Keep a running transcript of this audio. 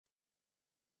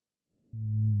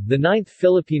The Ninth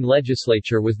Philippine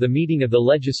Legislature was the meeting of the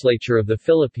Legislature of the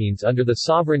Philippines under the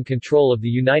sovereign control of the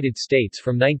United States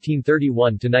from 1931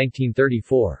 to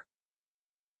 1934.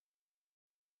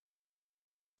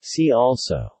 See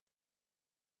also: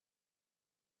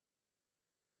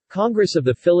 Congress of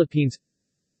the Philippines,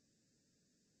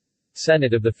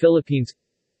 Senate of the Philippines,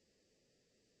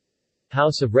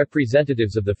 House of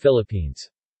Representatives of the Philippines.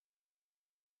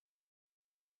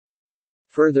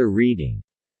 Further reading: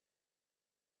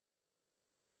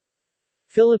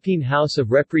 Philippine House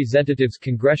of Representatives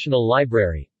Congressional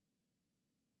Library,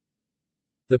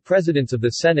 The Presidents of the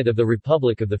Senate of the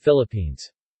Republic of the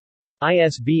Philippines.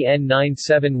 ISBN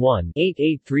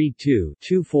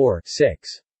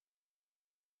 971-8832-24-6.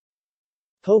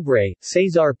 Pobre,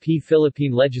 Cesar P.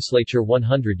 Philippine Legislature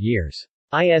 100 years.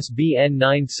 ISBN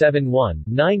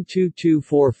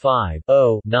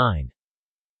 971-92245-0-9.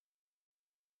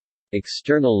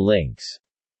 External links: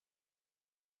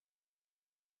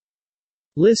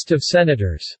 List of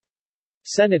Senators.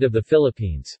 Senate of the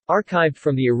Philippines. Archived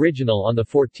from the original on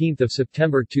 14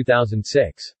 September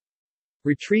 2006.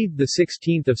 Retrieved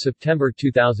 16 September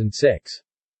 2006.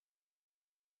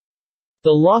 The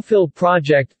Lawphil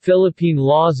Project, Philippine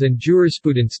Laws and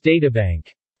Jurisprudence Databank.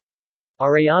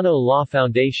 Arellano Law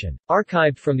Foundation.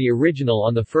 Archived from the original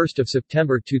on 1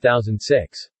 September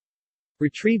 2006.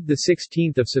 Retrieved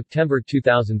 16 September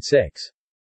 2006.